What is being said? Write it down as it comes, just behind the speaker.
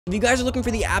If you guys are looking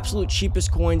for the absolute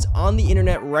cheapest coins on the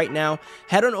internet right now,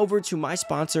 head on over to my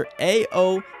sponsor,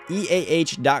 AOEAH.com.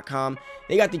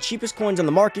 They got the cheapest coins on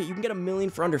the market. You can get a million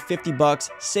for under 50 bucks.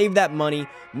 Save that money.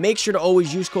 Make sure to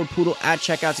always use code Poodle at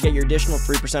checkout to get your additional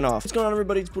 3% off. What's going on,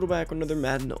 everybody? It's Poodle back with another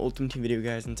Madden Ultimate Team video,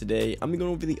 guys. And today, I'm going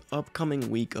over the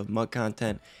upcoming week of MUT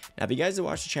content. Now, if you guys have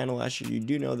watched the channel last year, you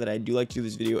do know that I do like to do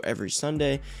this video every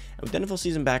Sunday. And with the NFL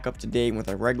season back up to date and with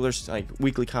our regular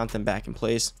weekly content back in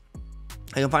place,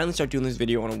 I can finally start doing this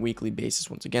video on a weekly basis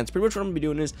once again. So pretty much what I'm going to be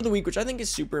doing is for the week, which I think is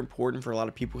super important for a lot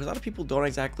of people, because a lot of people don't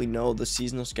exactly know the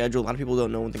seasonal schedule. A lot of people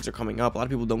don't know when things are coming up. A lot of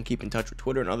people don't keep in touch with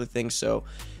Twitter and other things. So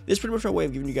this is pretty much our way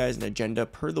of giving you guys an agenda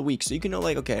per the week, so you can know,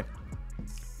 like, okay,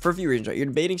 for a few reasons, right? You're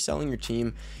debating selling your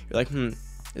team. You're like,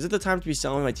 is it the time to be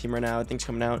selling my team right now? Things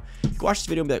coming out. You can watch this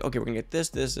video and be like, okay, we're gonna get this,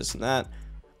 and that.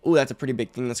 Oh, that's a pretty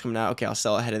big thing that's coming out. Okay, I'll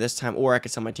sell ahead of this time, or I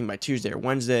could sell my team by Tuesday or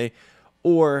Wednesday.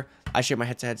 Or I should have my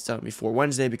head-to-head done before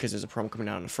Wednesday because there's a promo coming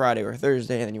out on a Friday or a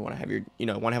Thursday, and then you want to have your,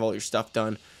 want to have all your stuff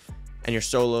done and your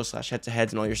solo /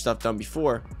 head-to-heads and all your stuff done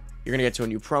before you're gonna get to a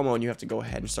new promo, and you have to go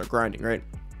ahead and start grinding, right?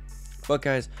 But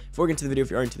guys, before we get into the video, if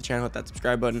you're already to the channel, hit that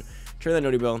subscribe button, turn that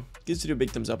notification bell, give this video a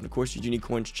big thumbs up, and of course, if you do need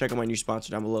coins, check out my new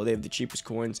sponsor down below. They have the cheapest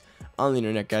coins on the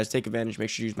internet, guys. Take advantage. Make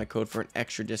sure you use my code for an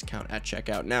extra discount at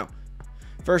checkout. Now,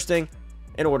 first thing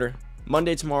in order,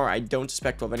 Monday tomorrow, I don't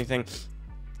suspect we'll have anything.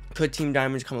 Could Team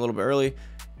Diamonds come a little bit early?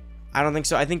 I don't think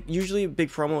so. I think usually big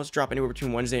promos drop anywhere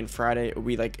between Wednesday and Friday. It would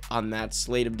be like on that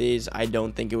slate of days. I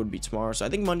don't think it would be tomorrow. So I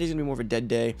think Monday's gonna be more of a dead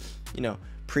day,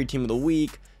 pre-team of the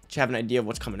week, to have an idea of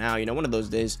what's coming out, one of those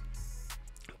days.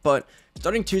 But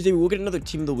starting Tuesday, we will get another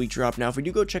Team of the Week drop. Now, if we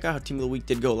do go check out how Team of the Week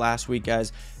did go last week,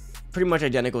 guys, pretty much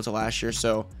identical to last year.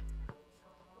 So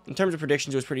in terms of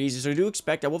predictions, it was pretty easy. So I do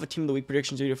expect I will have a Team of the Week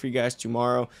predictions video for you guys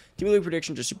tomorrow. Team of the Week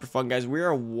predictions are super fun, guys. We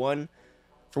are 1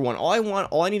 for 1.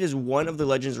 All I need is one of the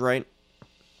legends right,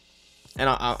 and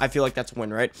I feel like that's a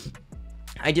win, right?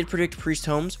 I did predict Priest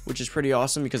Holmes, which is pretty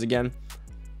awesome because, again,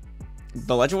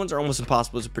 the legend ones are almost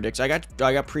impossible to predict. So I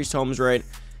got Priest Holmes right.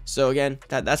 So again,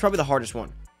 that's probably the hardest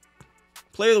one.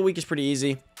 Player of the week is pretty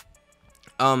easy.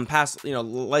 Past,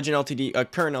 legend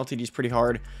LTD, current LTD is pretty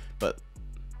hard, but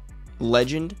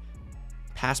legend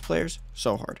past players,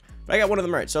 so hard. But I got one of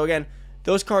them right. So again,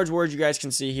 those cards were, as you guys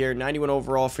can see here, 91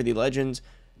 overall for the legends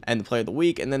and the player of the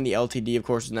week, and then the LTD, of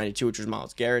course, was 92, which was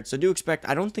Myles Garrett. So do expect,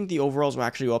 I don't think the overalls will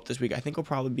actually go up this week. I think it'll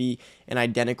probably be an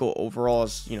identical overall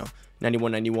as,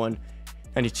 91, 91,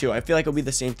 92. I feel like it'll be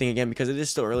the same thing again because it is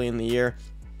still early in the year.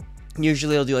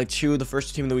 Usually they'll do like two. The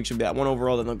first team of the week should be that one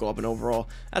overall, then they'll go up an overall.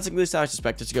 That's at least how I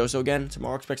suspect it to go. So again,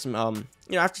 tomorrow expect some,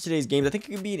 after today's games, I think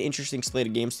it could be an interesting slate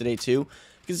of games today too,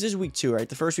 because this is week 2, right?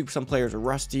 The first week, some players are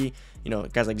rusty.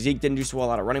 Guys like Zeke didn't do so well. A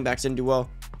lot of running backs didn't do well.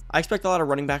 I expect a lot of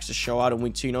running backs to show out in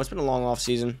week 2. It's been a long off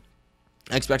season.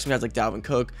 I expect some guys like Dalvin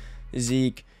Cook,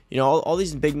 Zeke, all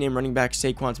these big name running backs,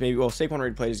 Saquon's maybe, well, Saquon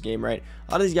already played his game, right?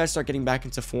 A lot of these guys start getting back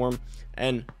into form,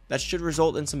 and that should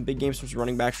result in some big games from some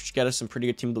running backs, which get us some pretty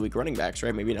good Team of the Week running backs,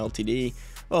 right? Maybe an LTD.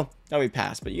 Well, that would be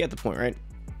passed, but you get the point, right?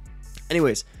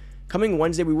 Anyways, coming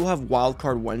Wednesday, we will have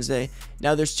Wildcard Wednesday.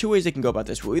 Now, there's 2 ways they can go about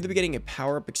this. We'll either be getting a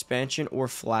power-up expansion or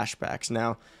flashbacks.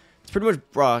 Now, it's pretty much,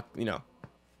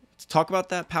 to talk about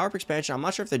that power-up expansion, I'm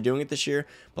not sure if they're doing it this year,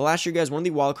 but last year, guys, one of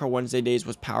the Wildcard Wednesday days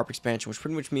was power-up expansion, which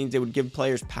pretty much means they would give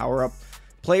players power-up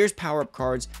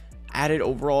cards, added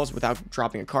overalls without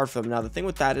dropping a card for them. Now, the thing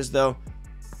with that is, though,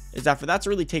 is that for that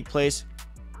to really take place,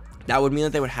 that would mean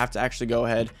that they would have to actually go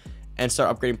ahead and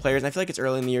start upgrading players. And I feel like it's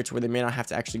early in the year to where they may not have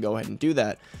to actually go ahead and do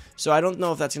that. So I don't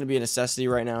know if that's going to be a necessity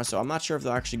right now. So I'm not sure if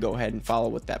they'll actually go ahead and follow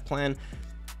with that plan.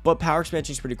 But power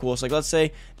expansion is pretty cool. So like, let's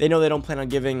say they know they don't plan on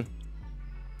giving,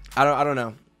 I don't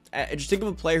know. Just think of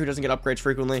a player who doesn't get upgrades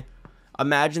frequently.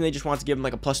 Imagine they just want to give him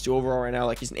like a +2 overall right now.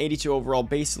 Like he's an 82 overall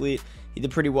base elite. He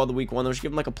did pretty well the week 1. They'll just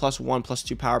give him like a +1,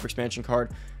 +2 power-up expansion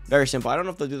card. Very simple. I don't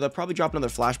know if they'll do that. They'll probably drop another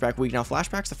flashback week. Now,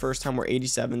 flashback's the first time we're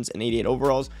 87s and 88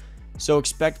 overalls. So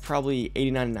expect probably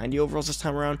 89 and 90 overalls this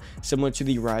time around, similar to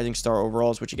the Rising Star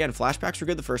overalls, which again, flashbacks were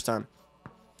good the first time.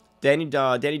 Danny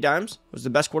Dimes was the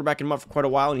best quarterback in MUT for quite a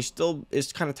while, and he still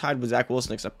is kind of tied with Zach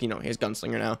Wilson, except, he's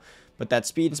gunslinger now. But that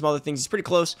speed and some other things, he's pretty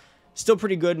close. Still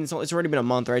pretty good, and it's already been a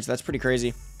month, right? So that's pretty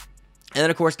crazy. And then,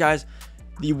 of course, guys,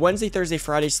 the Wednesday, Thursday,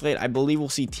 Friday slate, I believe we'll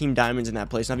see Team Diamonds in that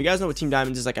place. Now, if you guys know what Team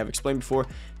Diamonds is, like I've explained before,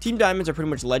 Team Diamonds are pretty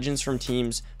much legends from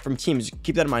teams.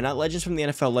 Keep that in mind, not legends from the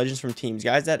NFL, legends from teams.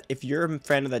 Guys that, if you're a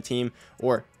fan of that team,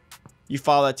 or you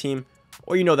follow that team,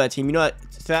 or you know that team, that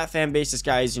to that fan base, this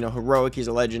guy is, heroic, he's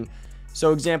a legend.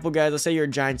 So, example, guys, let's say you're a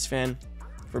Giants fan,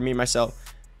 for me,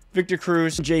 myself. Victor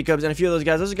Cruz, Jacobs, and a few of those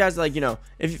guys. Those are guys that, like, you know,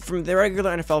 if from the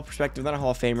regular NFL perspective, they're not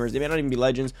Hall of Famers. They may not even be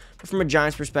legends, but from a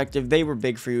Giants perspective, they were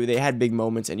big for you. They had big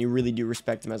moments, and you really do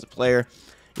respect them as a player.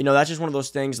 You know, that's just one of those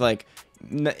things, like,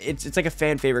 it's like a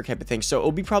fan favorite type of thing. So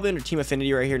it'll be probably under Team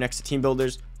Affinity right here next to Team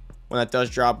Builders. When that does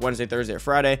drop, Wednesday, Thursday, or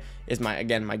Friday is my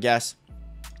guess.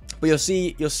 But you'll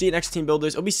see it next to Team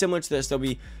Builders. It'll be similar to this. There'll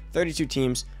be 32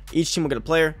 teams. Each team will get a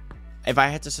player. If I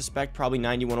had to suspect, probably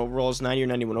 90 or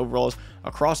 91 overalls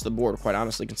across the board, quite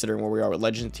honestly, considering where we are with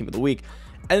Legend Team of the Week.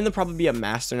 And then there'll probably be a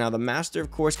Master. Now, the Master,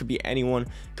 of course, could be anyone.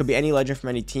 Could be any legend from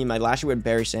any team. Like last year we had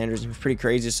Barry Sanders. He was pretty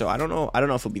crazy, so I don't know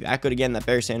if he'll be that good again. That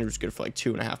Barry Sanders was good for like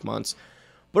 2.5 months.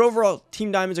 But overall,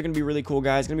 Team Diamonds are going to be really cool,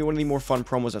 guys. It's going to be one of the more fun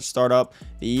promos that start up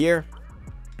the year.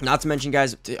 Not to mention,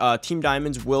 guys, Team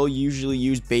Diamonds will usually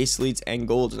use base leads and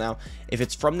golds. Now, if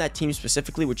it's from that team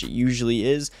specifically, which it usually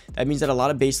is, that means that a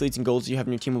lot of base leads and golds you have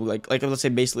in your team will be like let's say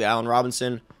basically Allen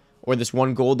Robinson or this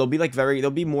one gold. They'll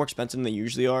be more expensive than they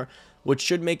usually are, which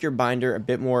should make your binder a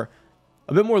bit more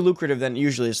lucrative than it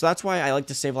usually is. So that's why I like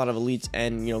to save a lot of elites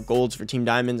and, you know, golds for Team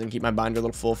Diamonds and keep my binder a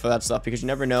little full for that stuff, because you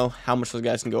never know how much those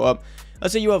guys can go up.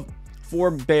 Let's say you have 4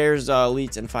 Bears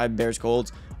elites and 5 Bears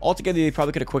golds. Altogether, they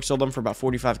probably could have quick sold them for about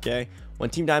 45k.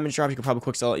 When Team Diamonds drop, you could probably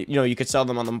quick sell, you know, you could sell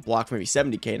them on the block for maybe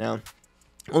 70k now.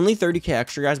 Only 30k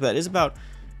extra, guys, but that's about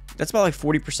like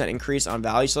 40% increase on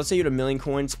value. So let's say you had 1 million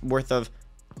coins worth of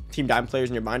Team Diamond players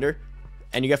in your binder,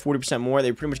 and you get 40% more.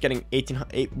 They're pretty much getting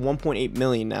 1.8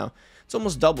 million now. It's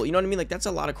almost double. You know what I mean? Like, that's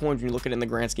a lot of coins when you look at it in the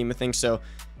grand scheme of things. So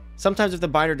sometimes if the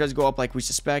binder does go up like we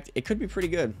suspect, it could be pretty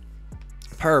good.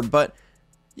 But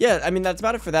yeah, I mean, that's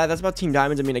about it for that. That's about Team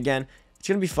Diamonds. I mean, again, it's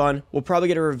going to be fun. We'll probably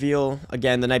get a reveal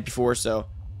again the night before, so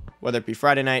whether it be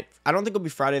Friday night. I don't think it'll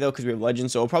be Friday, though, because we have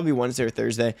Legends, so it'll probably be Wednesday or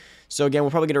Thursday. So, again, we'll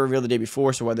probably get a reveal the day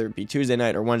before, so whether it be Tuesday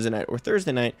night or Wednesday night or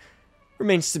Thursday night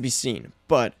remains to be seen.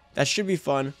 But that should be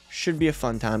fun. Should be a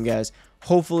fun time, guys.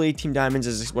 Hopefully, Team Diamonds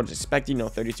is what it's expected. You know,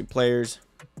 32 players,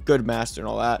 good master and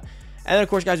all that. And then, of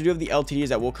course, guys, we do have the LTDs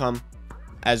that will come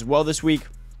as well this week.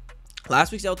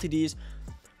 Last week's LTDs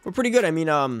were pretty good. I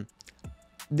mean,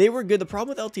 they were good. The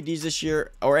problem with LTDs this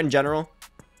year, or in general,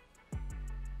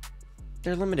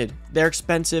 they're limited. They're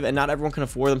expensive, and not everyone can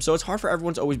afford them. So it's hard for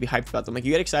everyone to always be hyped about them. Like,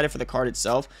 you get excited for the card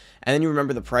itself, and then you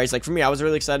remember the price. Like, for me, I was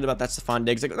really excited about that Stephon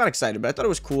Diggs. Like, not excited, but I thought it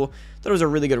was cool. I thought it was a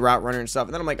really good route runner and stuff.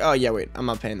 And then I'm like, oh, yeah, wait, I'm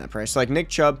not paying that price. So, like, Nick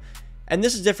Chubb. And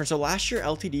this is different. So last year,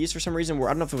 LTDs, for some reason, I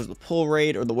don't know if it was the pull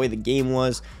rate or the way the game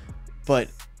was, but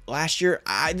last year,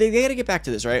 they got to get back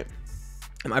to this, right?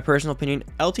 In my personal opinion,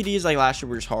 LTDs like last year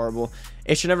were just horrible.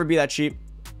 It should never be that cheap.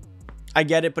 I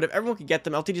get it, but if everyone could get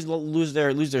them, LTDs will lose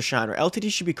their shine. Or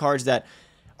LTDs should be cards that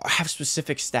have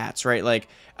specific stats, right? Like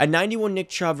a 91 Nick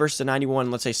Chubb versus a 91,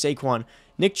 let's say Saquon.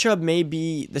 Nick Chubb may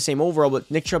be the same overall,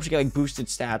 but Nick Chubb should get like boosted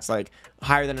stats, like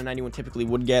higher than a 91 typically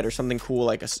would get, or something cool,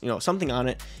 like something on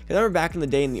it. Because I remember back in the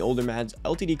day in the older Mads,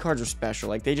 LTD cards were special.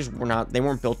 Like they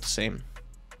weren't built the same.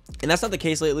 And that's not the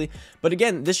case lately. But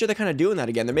again, this year they're kind of doing that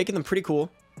again. They're making them pretty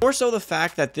cool. More so the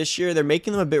fact that this year they're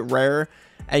making them a bit rarer.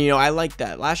 And, I like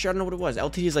that. Last year, I don't know what it was.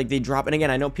 LTDs, like, they drop. And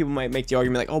again, I know people might make the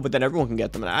argument like, oh, but then everyone can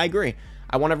get them. And I agree.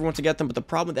 I want everyone to get them. But the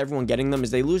problem with everyone getting them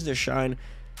is they lose their shine.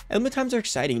 And limited times are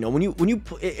exciting.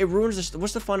 It ruins this.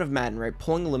 What's the fun of Madden, right?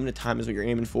 Pulling a limited time is what you're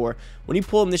aiming for. When you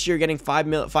pull them this year, you're getting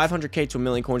 500k to 1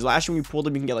 million coins. Last year, when you pulled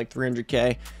them, you can get like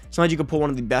 300k. Sometimes you can pull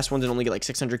one of the best ones and only get like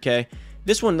 600k.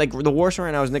 This one, like, the worst one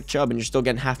right now is Nick Chubb, and you're still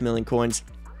getting 500,000 coins.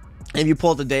 And if you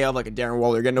pull it the day of, like a Darren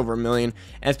Waller, you're getting over 1 million.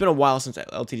 And it's been a while since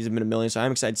LTDs have been 1 million, so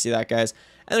I'm excited to see that, guys.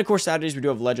 And then, of course, Saturdays, we do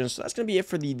have Legends. So that's going to be it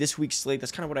for this week's slate.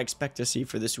 That's kind of what I expect to see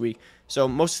for this week. So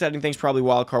most exciting things, probably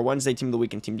Wildcard Wednesday, Team of the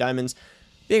Week, and Team Diamonds.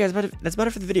 But yeah, guys, that's about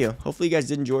it for the video. Hopefully, you guys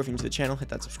did enjoy. If you're new to the channel, hit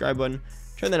that subscribe button.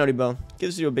 Turn that noty bell. Give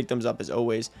this video a big thumbs up, as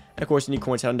always. And, of course, if you need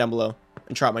coins, head on down below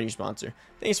and try out my new sponsor.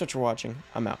 Thanks so much for watching.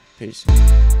 I'm out. Peace.